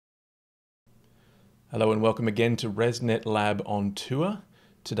Hello and welcome again to ResNetLab on tour.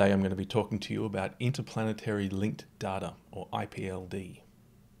 Today I'm going to be talking to you about InterPlanetary Linked Data, or IPLD.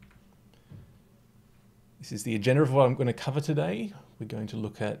 This is the agenda of what I'm going to cover today. We're going to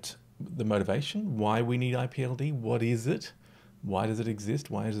look at the motivation, why we need IPLD, what is it, why does it exist,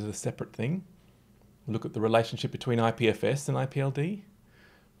 why is it a separate thing. We'll look at the relationship between IPFS and IPLD.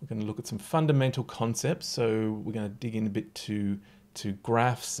 We're going to look at some fundamental concepts, so we're going to dig in a bit to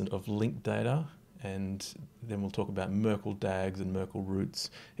graphs of linked data, and then we'll talk about Merkle DAGs and Merkle roots,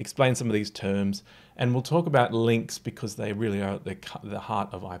 explain some of these terms, and we'll talk about links because they really are at the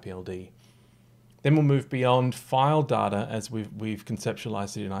heart of IPLD. Then we'll move beyond file data as we've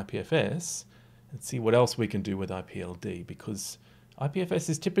conceptualized it in IPFS and see what else we can do with IPLD, because IPFS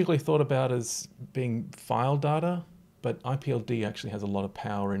is typically thought about as being file data, but IPLD actually has a lot of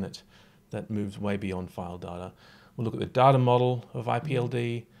power in it that moves way beyond file data. We'll look at the data model of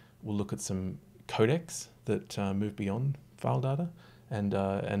IPLD, we'll look at some codecs that move beyond file data,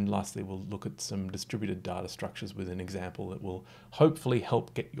 and lastly we'll look at some distributed data structures with an example that will hopefully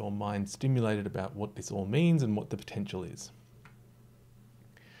help get your mind stimulated about what this all means and what the potential is.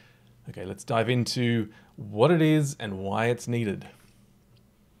 Okay, let's dive into what it is and why it's needed.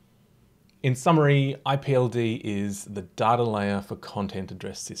 In summary, IPLD is the data layer for content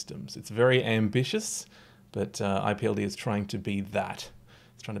address systems. It's very ambitious, but IPLD is trying to be that.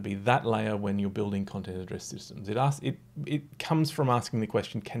 It's trying to be that layer when you're building content address systems. It comes from asking the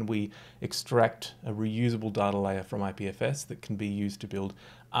question, can we extract a reusable data layer from IPFS that can be used to build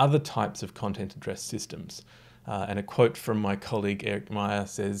other types of content address systems? And a quote from my colleague Eric Meyer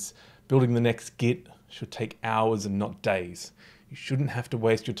says, building the next Git should take hours and not days. You shouldn't have to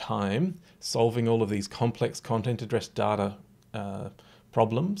waste your time solving all of these complex content address data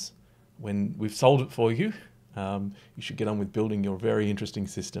problems. When we've solved it for you, you should get on with building your very interesting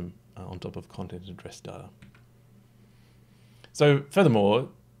system on top of content address data. So furthermore,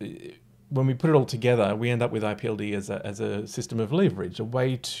 when we put it all together, we end up with IPLD as a system of leverage, a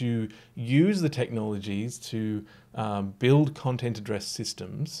way to use the technologies to build content address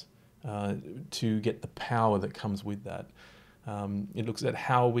systems to get the power that comes with that. It looks at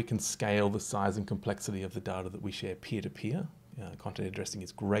how we can scale the size and complexity of the data that we share peer-to-peer. Content addressing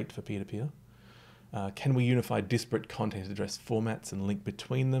is great for peer-to-peer. Can we unify disparate content address formats and link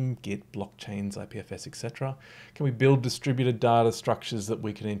between them, Git, blockchains, IPFS, etc.? Can we build distributed data structures that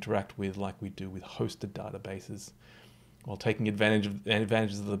we can interact with like we do with hosted databases, while taking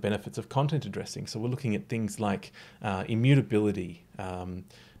advantages of the benefits of content addressing? So we're looking at things like immutability,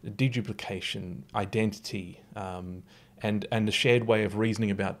 deduplication, identity, and a shared way of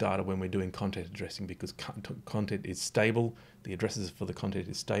reasoning about data when we're doing content addressing, because content is stable, the addresses for the content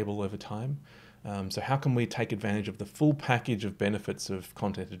is stable over time. So how can we take advantage of the full package of benefits of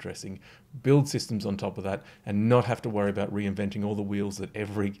content addressing, build systems on top of that, and not have to worry about reinventing all the wheels that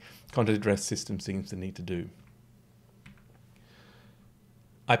every content address system seems to need to do?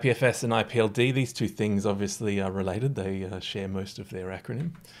 IPFS and IPLD, these two things obviously are related. They share most of their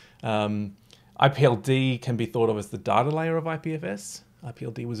acronym. IPLD can be thought of as the data layer of IPFS.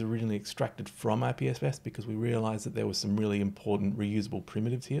 IPLD was originally extracted from IPFS because we realized that there were some really important reusable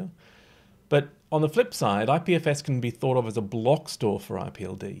primitives here. But on the flip side, IPFS can be thought of as a block store for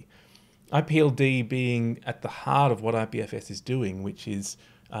IPLD. IPLD being at the heart of what IPFS is doing, which is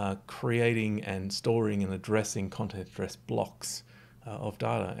creating and storing and addressing content address blocks of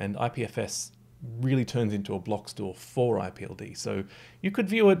data. And IPFS really turns into a block store for IPLD. So you could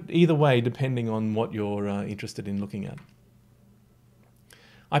view it either way depending on what you're interested in looking at.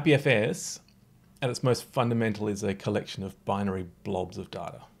 IPFS, at its most fundamental, is a collection of binary blobs of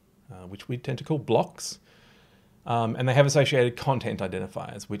data, which we tend to call blocks. And they have associated content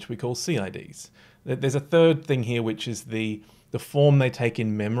identifiers, which we call CIDs. There's a third thing here, which is the form they take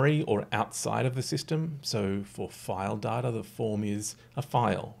in memory or outside of the system. So for file data, the form is a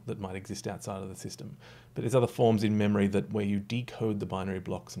file that might exist outside of the system. But there's other forms in memory where you decode the binary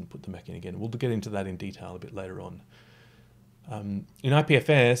blocks and put them back in again. We'll get into that in detail a bit later on. In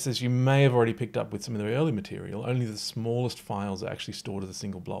IPFS, as you may have already picked up with some of the early material, only the smallest files are actually stored as a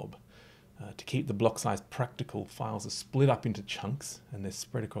single blob. To keep the block size practical, files are split up into chunks and they're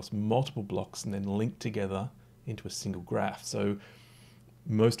spread across multiple blocks and then linked together into a single graph. So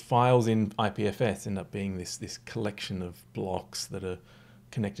most files in IPFS end up being this collection of blocks that are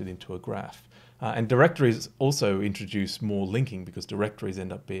connected into a graph. And directories also introduce more linking, because directories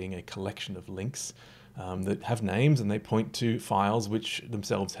end up being a collection of links that have names and they point to files which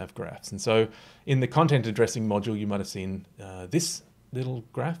themselves have graphs. And so in the content addressing module, you might have seen this little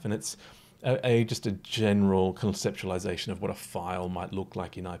graph, and it's just a general conceptualization of what a file might look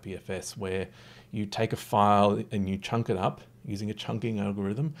like in IPFS, where you take a file and you chunk it up using a chunking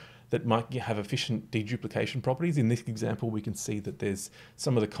algorithm that might have efficient deduplication properties. In this example, we can see that there's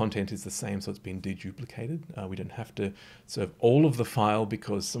some of the content is the same, so it's been deduplicated. We don't have to serve all of the file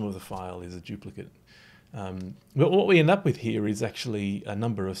because some of the file is a duplicate. But what we end up with here is actually a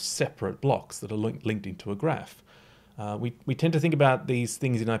number of separate blocks that are linked into a graph. We tend to think about these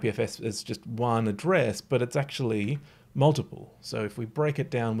things in IPFS as just one address, but it's actually multiple. So if we break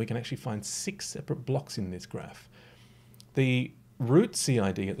it down, we can actually find 6 separate blocks in this graph. The root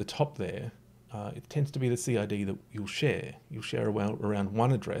CID at the top there, it tends to be the CID that you'll share. You'll share around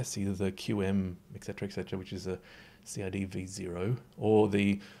one address, either the QM, etc., which is a CID v0, or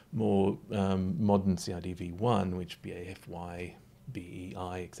the more modern CID v1, which BAFY,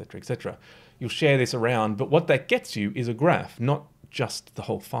 BEI, etc. You'll share this around, but what that gets you is a graph, not just the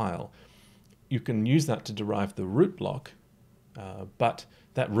whole file. You can use that to derive the root block, but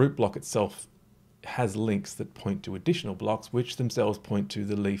that root block itself has links that point to additional blocks, which themselves point to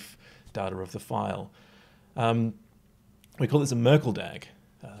the leaf data of the file. We call this a Merkle DAG,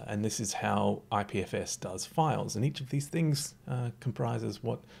 and this is how IPFS does files. And each of these things comprises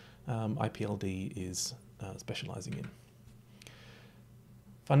what IPLD is specializing in.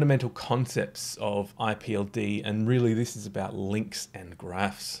 Fundamental concepts of IPLD, and really this is about links and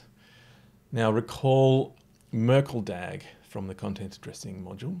graphs. Now recall Merkle DAG from the content addressing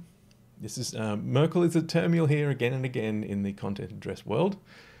module. This is Merkle is a term you'll hear again and again in the content address world.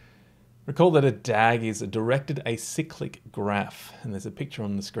 Recall that a DAG is a directed acyclic graph, and there's a picture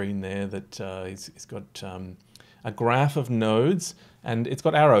on the screen there that it's got a graph of nodes, and it's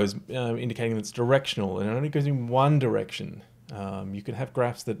got arrows indicating that it's directional, and it only goes in one direction. You can have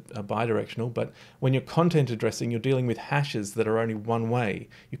graphs that are bidirectional, but when you're content addressing, you're dealing with hashes that are only one way.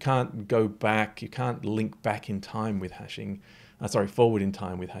 You can't go back, you can't link back in time with hashing. Forward in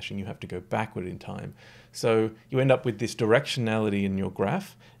time with hashing, you have to go backward in time. So you end up with this directionality in your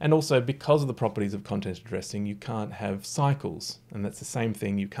graph, and also because of the properties of content addressing, you can't have cycles, and that's the same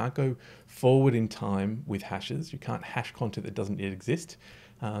thing. You can't go forward in time with hashes. You can't hash content that doesn't yet exist.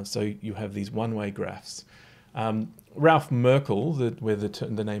 So you have these one-way graphs. Ralph Merkle, where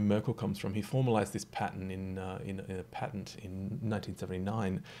the name Merkle comes from, he formalized this pattern in a patent in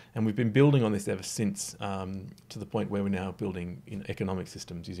 1979, and we've been building on this ever since, to the point where we're now building in economic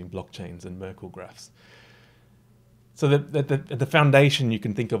systems using blockchains and Merkle graphs. So the foundation, you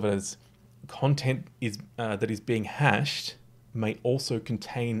can think of it as content that is being hashed may also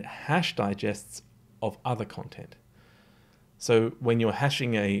contain hash digests of other content. So when you're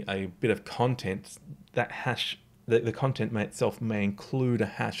hashing a bit of content, that hash, the content itself may include a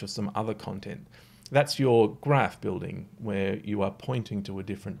hash of some other content. That's your graph building, where you are pointing to a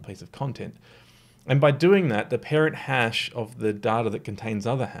different piece of content. And by doing that, the parent hash of the data that contains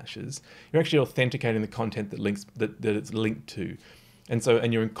other hashes, you're actually authenticating the content that it's linked to.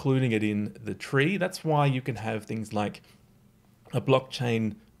 And you're including it in the tree. That's why you can have things like a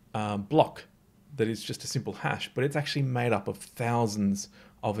blockchain block that is just a simple hash, but it's actually made up of thousands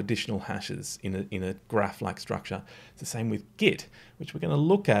of additional hashes in a graph-like structure. It's the same with Git, which we're going to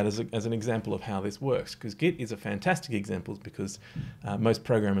look at as an example of how this works, because Git is a fantastic example because most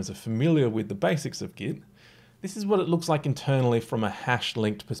programmers are familiar with the basics of Git. This is what it looks like internally from a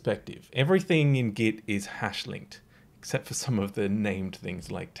hash-linked perspective. Everything in Git is hash-linked, except for some of the named things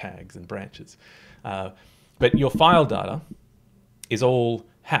like tags and branches. But your file data is all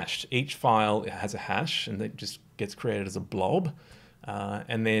hashed. Each file has a hash, and it just gets created as a blob.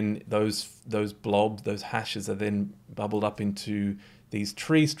 And then those hashes are then bubbled up into these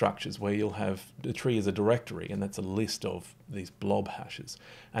tree structures, where you'll have the tree as a directory, and that's a list of these blob hashes.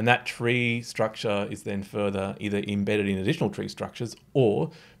 And that tree structure is then further either embedded in additional tree structures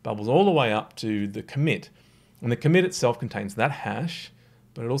or bubbles all the way up to the commit. And the commit itself contains that hash,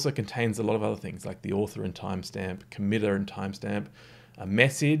 but it also contains a lot of other things like the author and timestamp, committer and timestamp, a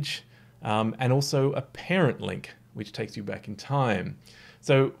message, and also a parent link, which takes you back in time.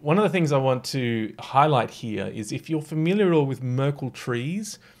 So one of the things I want to highlight here is, if you're familiar at all with Merkle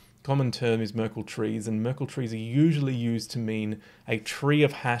trees, common term is Merkle trees, and Merkle trees are usually used to mean a tree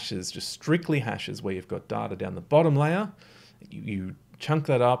of hashes, just strictly hashes, where you've got data down the bottom layer, you chunk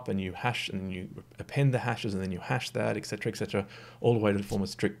that up and you hash and you append the hashes and then you hash that, etc., all the way to form a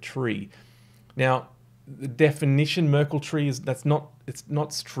strict tree. Now, the definition Merkle tree is it's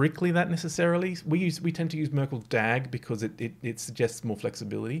not strictly that necessarily. We tend to use Merkle DAG because it suggests more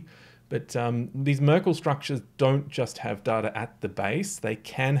flexibility. But these Merkle structures don't just have data at the base. They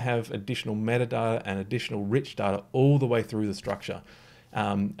can have additional metadata and additional rich data all the way through the structure.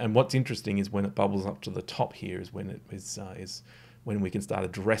 And what's interesting is when it bubbles up to the top here is when it is when we can start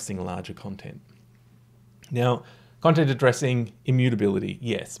addressing larger content. Now, content addressing, immutability,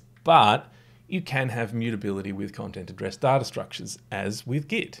 yes, but you can have mutability with content address data structures, as with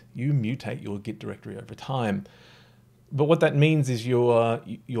Git. You mutate your Git directory over time. But what that means is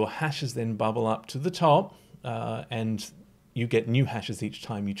your hashes then bubble up to the top, and you get new hashes each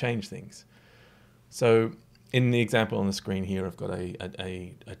time you change things. So in the example on the screen here, I've got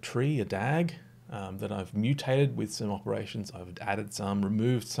a tree, a DAG, that I've mutated with some operations. I've added some,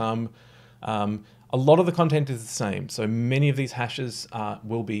 removed some. A lot of the content is the same. So many of these hashes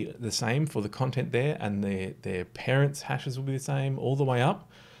will be the same for the content there, and their parents' hashes will be the same all the way up.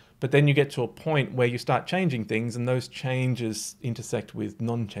 But then you get to a point where you start changing things, and those changes intersect with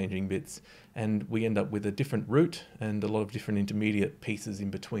non-changing bits, and we end up with a different root and a lot of different intermediate pieces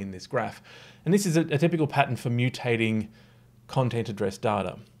in between this graph. And this is a typical pattern for mutating content address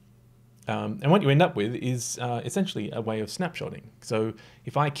data. And what you end up with is essentially a way of snapshotting. So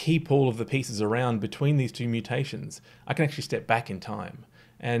if I keep all of the pieces around between these two mutations, I can actually step back in time.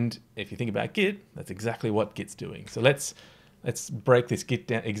 And if you think about Git, that's exactly what Git's doing. So let's break this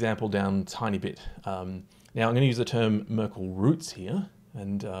Git example down a tiny bit. Now I'm going to use the term Merkle roots here.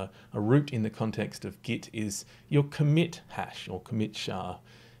 And a root in the context of Git is your commit hash or commit char.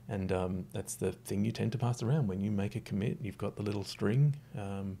 And that's the thing you tend to pass around when you make a commit. You've got the little string.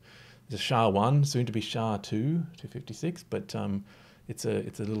 There's a SHA-1, soon to be SHA-2, 256, but it's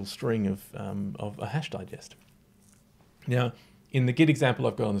a little string of a hash digest. Now, in the Git example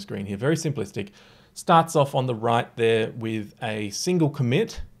I've got on the screen here, very simplistic, starts off on the right there with a single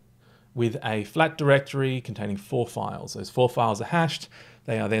commit with a flat directory containing 4 files. Those 4 files are hashed.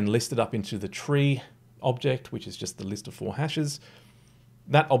 They are then listed up into the tree object, which is just the list of 4 hashes.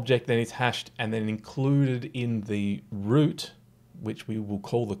 That object then is hashed and then included in the root, which we will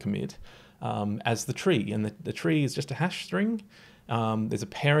call the commit, as the tree. And the tree is just a hash string. There's a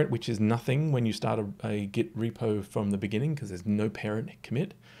parent, which is nothing when you start a Git repo from the beginning, because there's no parent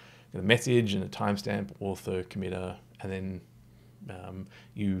commit. A message and a timestamp, author, committer, and then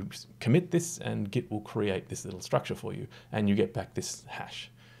you commit this and Git will create this little structure for you and you get back this hash.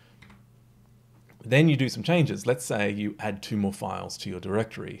 Then you do some changes. Let's say you add 2 more files to your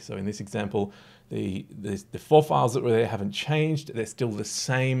directory. So in this example, the 4 files that were there haven't changed. They're still the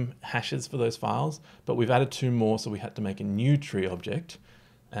same hashes for those files, but we've added 2 more, so we had to make a new tree object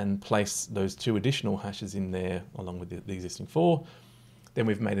and place those 2 additional hashes in there along with the existing 4. Then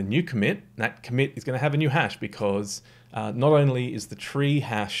we've made a new commit. That commit is going to have a new hash because not only is the tree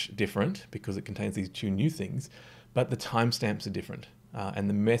hash different because it contains these 2 new things, but the timestamps are different. And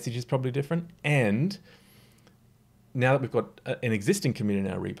the message is probably different. And now that we've got an existing commit in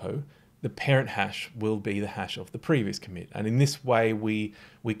our repo, the parent hash will be the hash of the previous commit. And in this way, we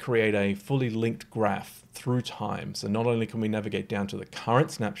create a fully linked graph through time. So not only can we navigate down to the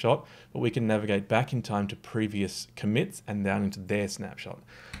current snapshot, but we can navigate back in time to previous commits and down into their snapshot.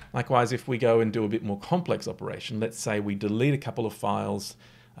 Likewise, if we go and do a bit more complex operation, let's say we delete a couple of files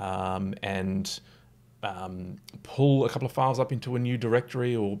and pull a couple of files up into a new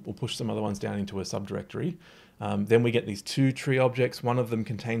directory or push some other ones down into a subdirectory. Then we get these 2 tree objects. One of them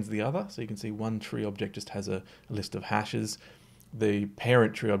contains the other. So you can see one tree object just has a list of hashes. The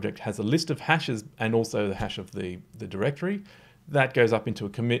parent tree object has a list of hashes and also the hash of the directory. That goes up into a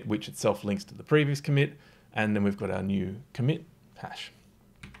commit, which itself links to the previous commit. And then we've got our new commit hash.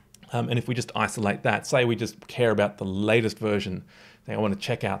 And if we just isolate that, say we just care about the latest version, I want to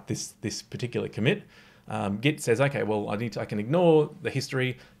check out this particular commit. Git says, okay, well, I can ignore the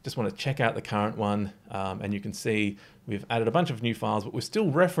history, just want to check out the current one. And you can see we've added a bunch of new files, but we're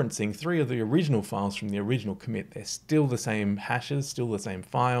still referencing 3 of the original files from the original commit. They're still the same hashes, still the same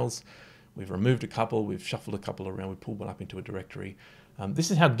files. We've removed a couple, we've shuffled a couple around, we pulled one up into a directory.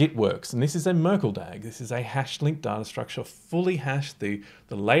 This is how Git works, and this is a Merkle DAG. This is a hash linked data structure, fully hashed, the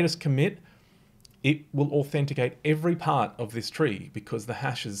latest commit. It will authenticate every part of this tree because the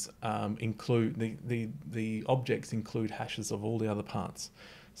hashes include the objects include hashes of all the other parts.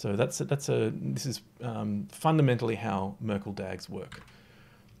 So this is fundamentally how Merkle DAGs work.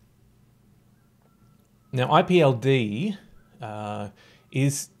 Now IPLD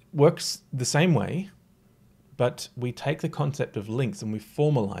works the same way, but we take the concept of links and we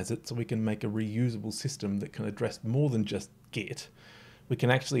formalize it so we can make a reusable system that can address more than just Git. We can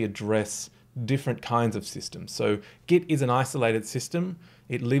actually address different kinds of systems. So Git is an isolated system.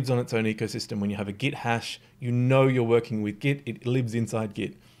 It lives on its own ecosystem. When you have a Git hash, you know you're working with Git. It lives inside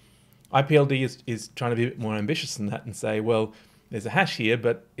Git. IPLD is trying to be a bit more ambitious than that and say, well, there's a hash here,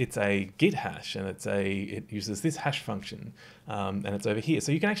 but it's a Git hash, and it uses this hash function, and it's over here.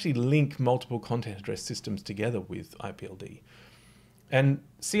 So you can actually link multiple content address systems together with IPLD. And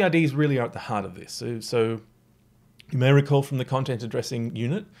CIDs really are at the heart of this. So you may recall from the content addressing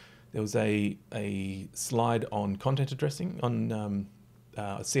unit, there was a slide on content addressing on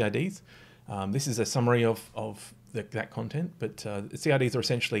CIDs. This is a summary of that content, but CIDs are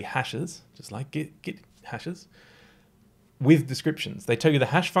essentially hashes, just like Git hashes, with descriptions. They tell you the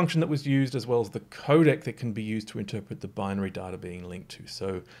hash function that was used as well as the codec that can be used to interpret the binary data being linked to.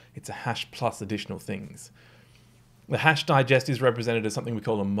 So it's a hash plus additional things. The hash digest is represented as something we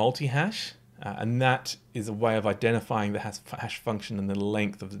call a multi-hash, and that is a way of identifying the hash function and the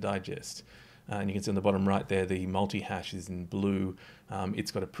length of the digest. And you can see on the bottom right there, the multi-hash is in blue. It's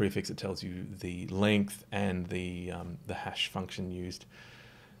got a prefix that tells you the length and the hash function used.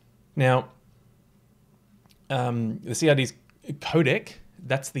 Now, the CID's codec,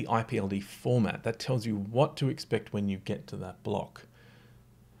 that's the IPLD format. That tells you what to expect when you get to that block.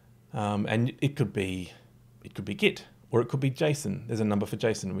 And it could be Git, or it could be JSON. There's a number for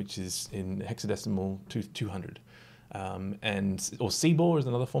JSON, which is in hexadecimal 200. Or CBOR is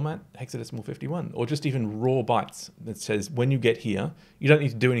another format, hexadecimal 51, or just even raw bytes that says when you get here, you don't need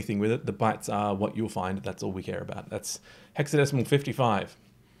to do anything with it. The bytes are what you'll find. That's all we care about. That's hexadecimal 55.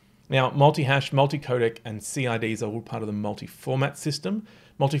 Now, multi-hash, multi-codec, and CIDs are all part of the multi-format system.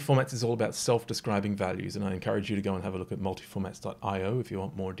 Multi-formats is all about self-describing values, and I encourage you to go and have a look at multiformats.io if you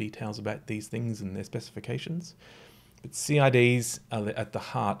want more details about these things and their specifications. But CIDs are at the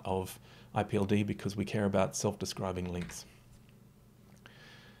heart of IPLD because we care about self-describing links.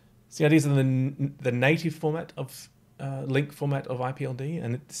 CIDs are the native format of link format of IPLD,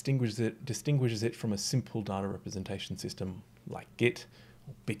 and it distinguishes it from a simple data representation system like Git,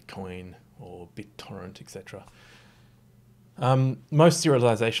 or Bitcoin, or BitTorrent, etc. Most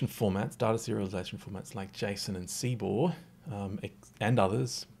serialization formats, data serialization formats like JSON and CBOR, and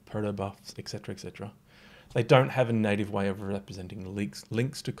others, protobufs, etc., they don't have a native way of representing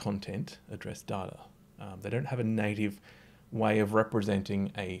links to content address data. They don't have a native way of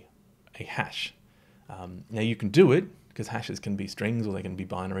representing a hash. Now you can do it because hashes can be strings or they can be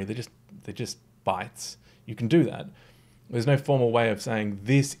binary. They're just bytes. You can do that. There's no formal way of saying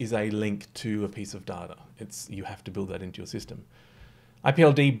this is a link to a piece of data. You have to build that into your system.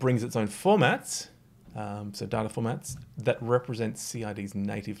 IPLD brings its own formats, so data formats that represent CIDs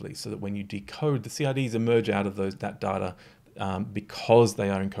natively, so that when you decode, the CIDs emerge out of that data because they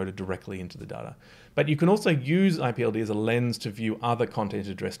are encoded directly into the data. But you can also use IPLD as a lens to view other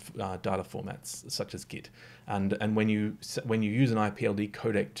content-addressed data formats, such as Git. And when you use an IPLD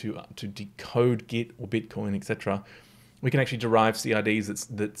codec to decode Git or Bitcoin, etc., we can actually derive CIDs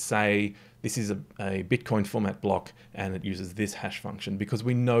that say this is a Bitcoin format block and it uses this hash function, because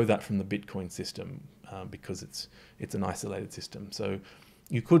we know that from the Bitcoin system, because it's an isolated system. So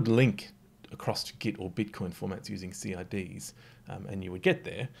you could link across to Git or Bitcoin formats using CIDs, and you would get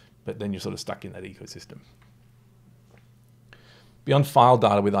there, but then you're sort of stuck in that ecosystem. Beyond file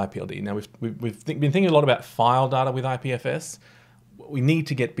data with IPLD. Now we've been thinking a lot about file data with IPFS. We need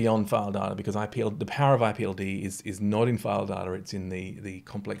to get beyond file data because the power of IPLD is not in file data, it's in the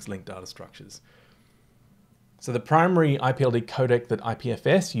complex linked data structures. So the primary IPLD codec that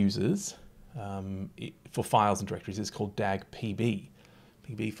IPFS uses for files and directories is called DAG-PB.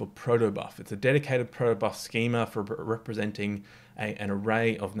 PB for protobuf. It's a dedicated protobuf schema for representing an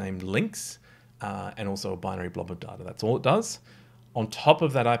array of named links and also a binary blob of data. That's all it does. On top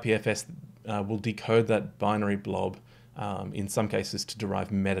of that, IPFS will decode that binary blob in some cases to derive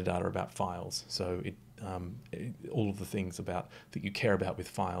metadata about files. So all of the things that you care about with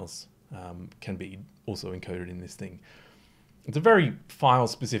files can be also encoded in this thing. It's a very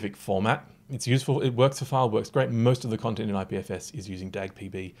file-specific format. It's useful. It works for file, works great. Most of the content in IPFS is using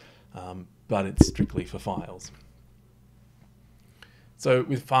DAG-PB, but it's strictly for files. So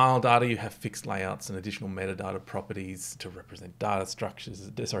with file data, you have fixed layouts and additional metadata properties to represent data structures,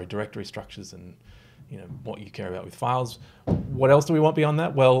 directory structures, and what you care about with files. What else do we want beyond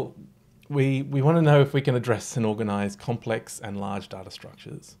that? Well, we want to know if we can address and organize complex and large data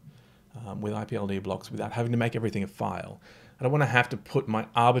structures with IPLD blocks without having to make everything a file. I don't want to have to put my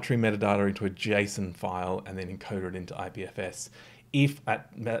arbitrary metadata into a JSON file and then encode it into IPFS if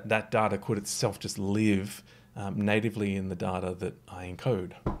that data could itself just live natively in the data that I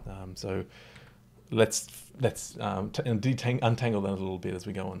encode. So let's untangle that a little bit as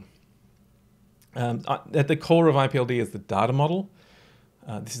we go on. At the core of IPLD is the data model.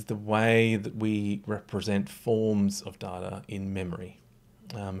 This is the way that we represent forms of data in memory.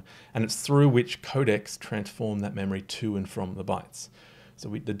 And it's through which codecs transform that memory to and from the bytes. So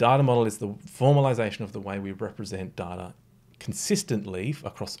the data model is the formalization of the way we represent data consistently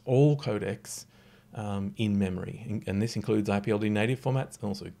across all codecs in memory. And this includes IPLD native formats and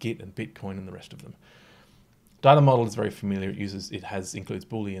also Git and Bitcoin and the rest of them. Data model is very familiar. It includes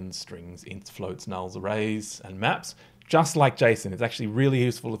booleans, strings, ints, floats, nulls, arrays, and maps, just like JSON. It's actually really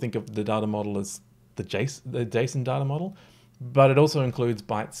useful to think of the data model as the JSON data model, but it also includes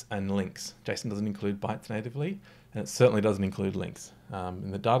bytes and links. JSON doesn't include bytes natively, and it certainly doesn't include links. In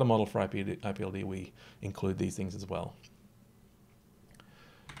the data model for IPLD, we include these things as well.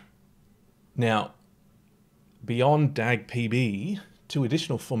 Now, beyond DAG-PB, two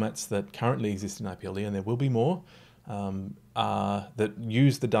additional formats that currently exist in IPLD, and there will be more, that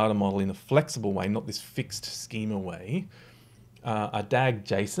use the data model in a flexible way, not this fixed schema way, are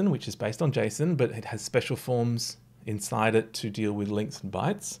DAG-JSON, which is based on JSON, but it has special forms inside it to deal with links and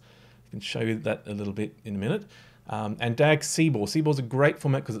bytes. I can show you that a little bit in a minute. And DAG-CBOR. CBOR is a great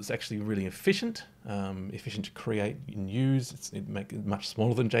format because it's actually really efficient, efficient to create and use. It makes it much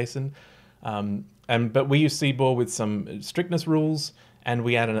smaller than JSON. But we use CBOR with some strictness rules, and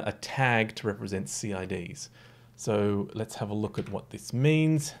we add a tag to represent CIDs. So let's have a look at what this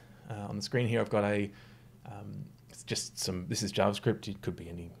means. On the screen here, I've got this is JavaScript. It could be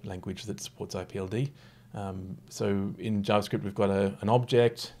any language that supports IPLD. So in JavaScript, we've got an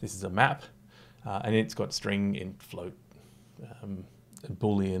object. This is a map, and it's got string, int, float, a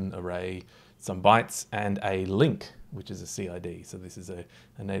boolean, array, some bytes, and a link, which is a CID. So this is a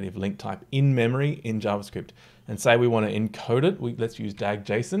native link type in memory in JavaScript. And say we want to encode it, let's use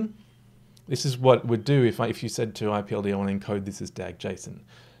DAG-JSON. This is what we'd do if you said to IPLD, I want to encode this as DAG-JSON.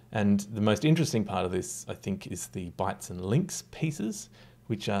 And the most interesting part of this, I think, is the bytes and links pieces,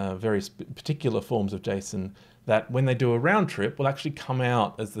 which are very particular forms of JSON that when they do a round trip will actually come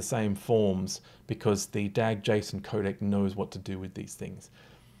out as the same forms because the DAG-JSON codec knows what to do with these things.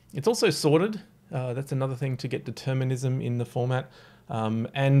 It's also sorted. That's another thing to get determinism in the format.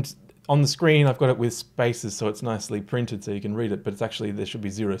 And on the screen, I've got it with spaces, so it's nicely printed so you can read it, but it's actually, there should be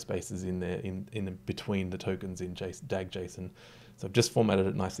 0 spaces in there in between the tokens in DAG-JSON. So I've just formatted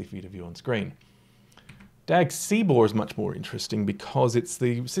it nicely for you to view on screen. DAG-CBOR is much more interesting because it's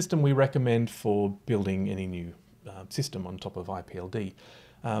the system we recommend for building any new system on top of IPLD.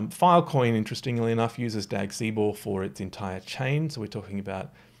 Filecoin, interestingly enough, uses DAG-CBOR for its entire chain. So we're talking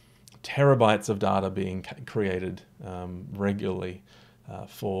about terabytes of data being created regularly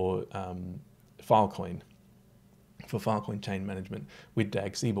for Filecoin chain management with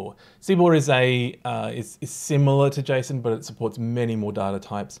DAG-CBOR. CBOR is similar to JSON, but it supports many more data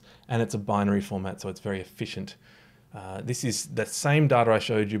types, and it's a binary format, so it's very efficient. This is the same data I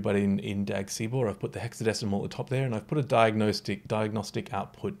showed you, but in DAG-CBOR. I've put the hexadecimal at the top there, and I've put a diagnostic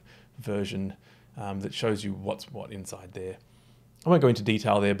output version that shows you what's what inside there. I won't go into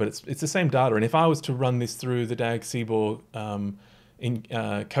detail there, but it's the same data. And if I was to run this through the DAG-CBOR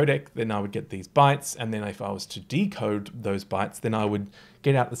codec, then I would get these bytes. And then if I was to decode those bytes, then I would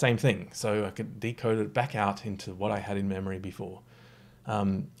get out the same thing. So I could decode it back out into what I had in memory before.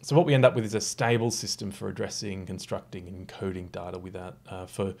 So what we end up with is a stable system for addressing, constructing, and encoding data without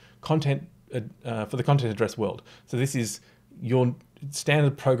for the content address world. So this is your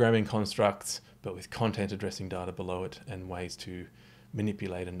standard programming constructs, but with content addressing data below it and ways to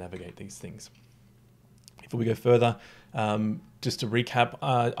manipulate and navigate these things. Before we go further, just to recap,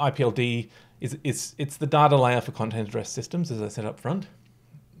 IPLD it's the data layer for content address systems, as I said up front,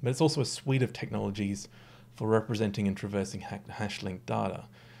 but it's also a suite of technologies for representing and traversing hash-linked data.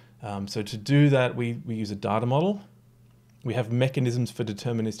 So to do that, we use a data model. We have mechanisms for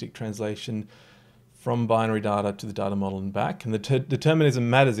deterministic translation from binary data to the data model and back. And the determinism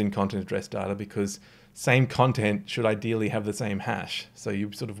matters in content address data because same content should ideally have the same hash. So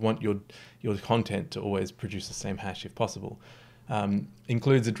you sort of want your content to always produce the same hash if possible.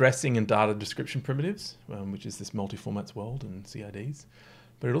 Includes addressing and data description primitives, which is this multi-formats world and CIDs.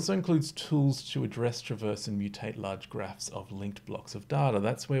 But it also includes tools to address, traverse, and mutate large graphs of linked blocks of data.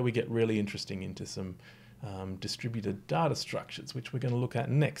 That's where we get really interesting into some distributed data structures, which we're going to look at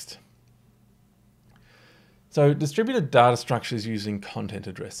next. So distributed data structures using content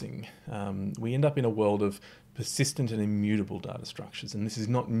addressing. We end up in a world of persistent and immutable data structures, and this is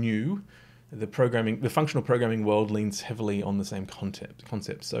not new. The functional programming world leans heavily on the same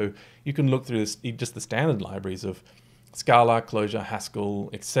concept. So you can look through just the standard libraries of Scala, Clojure, Haskell,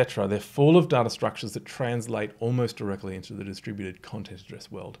 etc. They're full of data structures that translate almost directly into the distributed content address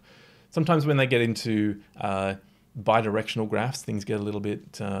world. Sometimes when they get into bidirectional graphs, things get a little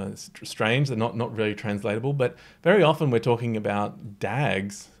bit strange. They're not very translatable, but very often we're talking about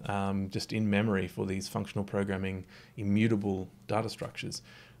DAGs just in memory for these functional programming immutable data structures.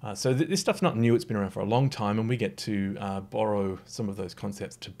 So this stuff's not new, it's been around for a long time, and we get to borrow some of those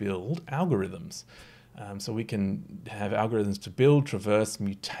concepts to build algorithms. So we can have algorithms to build, traverse,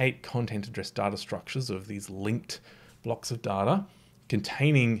 mutate content-addressed data structures of these linked blocks of data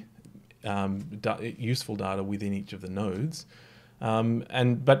containing useful data within each of the nodes.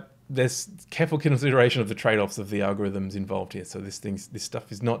 But there's careful consideration of the trade-offs of the algorithms involved here. So this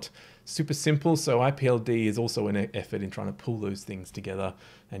stuff is not super simple. So IPLD is also an effort in trying to pull those things together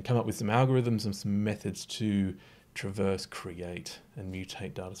and come up with some algorithms and some methods to traverse, create, and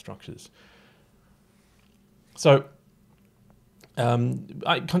mutate data structures. So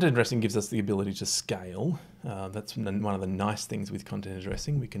content addressing gives us the ability to scale. That's one of the nice things with content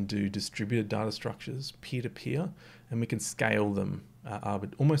addressing. We can do distributed data structures peer-to-peer, and we can scale them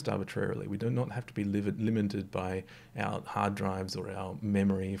almost arbitrarily. We do not have to be limited by our hard drives or our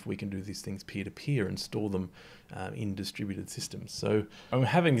memory if we can do these things peer-to-peer and store them in distributed systems. So we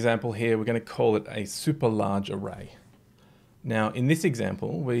have an example here. We're going to call it a super large array. Now, in this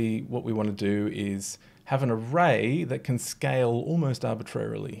example, what we want to do is have an array that can scale almost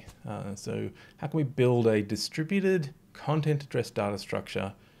arbitrarily. So how can we build a distributed content-addressed data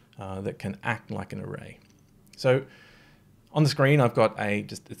structure that can act like an array? So on the screen, I've got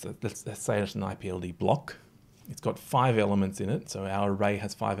let's say it's an IPLD block. It's got 5 elements in it. So our array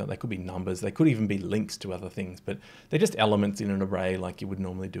has 5, they could be numbers, they could even be links to other things, but they're just elements in an array like you would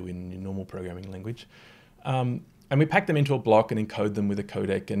normally do in your normal programming language. And we pack them into a block and encode them with a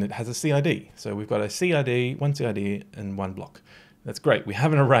codec, and it has a CID. So we've got a CID, one CID, and one block. That's great. We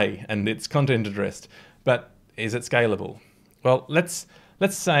have an array and it's content addressed, but is it scalable? Well, let's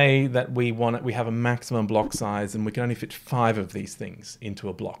say that we have a maximum block size and we can only fit 5 of these things into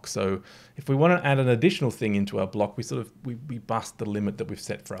a block. So if we want to add an additional thing into our block, we bust the limit that we've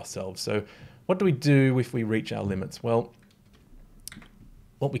set for ourselves. So what do we do if we reach our limits? Well,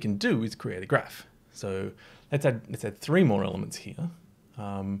 what we can do is create a graph. So let's add 3 more elements here,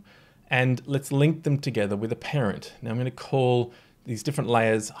 and let's link them together with a parent. Now I'm going to call these different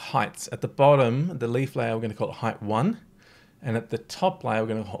layers heights. At the bottom, the leaf layer, we're going to call it height 1, and at the top layer,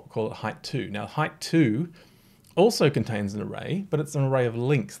 we're going to call it height 2. Now height 2 also contains an array, but it's an array of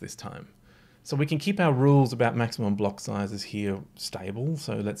links this time. So we can keep our rules about maximum block sizes here stable.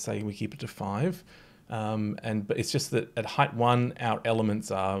 So let's say we keep it to 5, but it's just that at height 1, our elements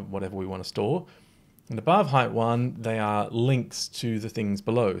are whatever we want to store. And above height 1, they are links to the things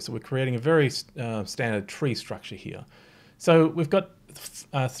below. So we're creating a very standard tree structure here. So we've got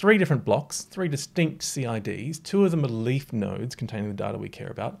 3 different blocks, 3 distinct CIDs. 2 of them are leaf nodes containing the data we care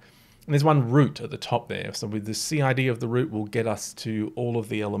about. And there's one root at the top there. So with the CID of the root will get us to all of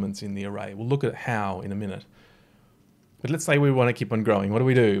the elements in the array. We'll look at how in a minute. But let's say we want to keep on growing. What do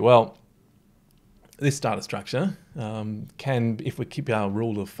we do? Well, this data structure if we keep our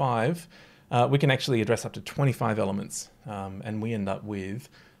rule of 5, we can actually address up to 25 elements, and we end up with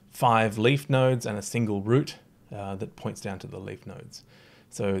 5 leaf nodes and a single root that points down to the leaf nodes.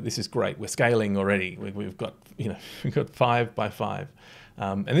 So this is great. We're scaling already. We've got 5 by 5,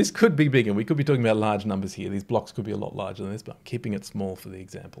 and this could be bigger. We could be talking about large numbers here. These blocks could be a lot larger than this, but I'm keeping it small for the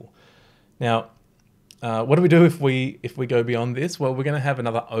example. Now, what do we do if we go beyond this? Well, we're going to have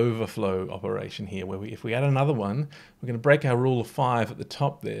another overflow operation here, where if we add another one, we're going to break our rule of 5 at the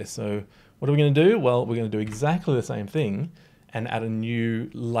top there. So what are we going to do? Well, we're going to do exactly the same thing and add a new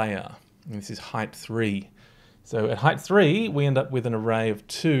layer. And this is height 3. So at height 3, we end up with an array of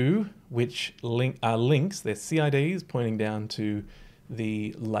 2, which are links. They're CIDs pointing down to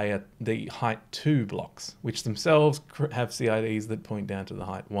the height 2 blocks, which themselves have CIDs that point down to the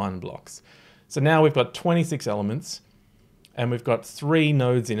height 1 blocks. So now we've got 26 elements, and we've got 3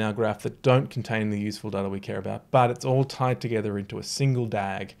 nodes in our graph that don't contain the useful data we care about, but it's all tied together into a single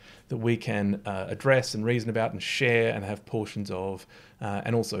DAG that we can address and reason about and share and have portions of,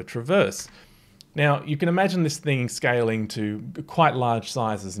 and also traverse. Now, you can imagine this thing scaling to quite large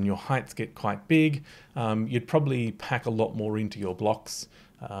sizes, and your heights get quite big. You'd probably pack a lot more into your blocks,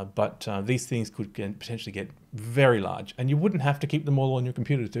 but these things could potentially get very large, and you wouldn't have to keep them all on your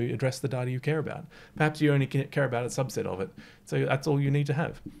computer to address the data you care about. Perhaps you only care about a subset of it, so that's all you need to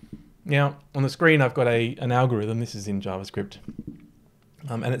have. Now, on the screen, I've got an algorithm. This is in JavaScript,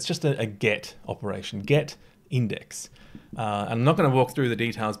 and it's just a get operation, get index. And I'm not going to walk through the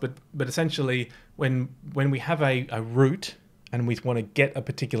details, but essentially, when we have a root and we want to get a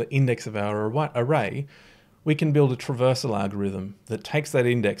particular index of our array, we can build a traversal algorithm that takes that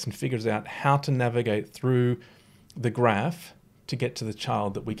index and figures out how to navigate through the graph to get to the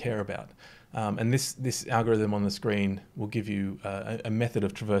child that we care about. And this algorithm on the screen will give you a method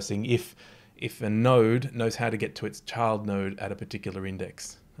of traversing if a node knows how to get to its child node at a particular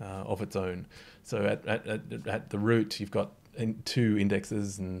index of its own. So at the root, you've got 2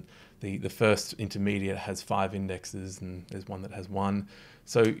 indexes, and the first intermediate has 5 indexes, and there's one that has 1.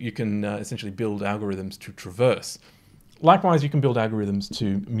 So you can essentially build algorithms to traverse. Likewise, you can build algorithms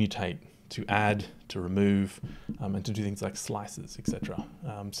to mutate, to add, to remove, and to do things like slices, etc.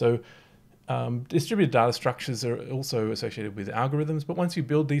 Distributed data structures are also associated with algorithms, but once you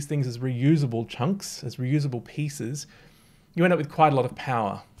build these things as reusable chunks, as reusable pieces, you end up with quite a lot of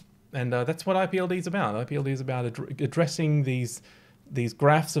power. And that's what IPLD is about. IPLD is about addressing these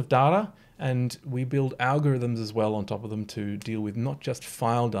graphs of data, and we build algorithms as well on top of them to deal with not just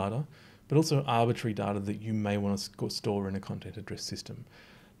file data, but also arbitrary data that you may want to store in a content address system.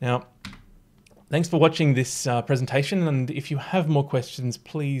 Now, thanks for watching this presentation, and if you have more questions,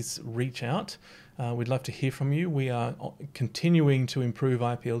 please reach out. We'd love to hear from you. We are continuing to improve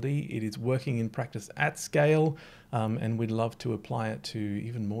IPLD. It is working in practice at scale, and we'd love to apply it to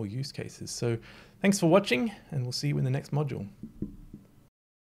even more use cases. So thanks for watching, and we'll see you in the next module.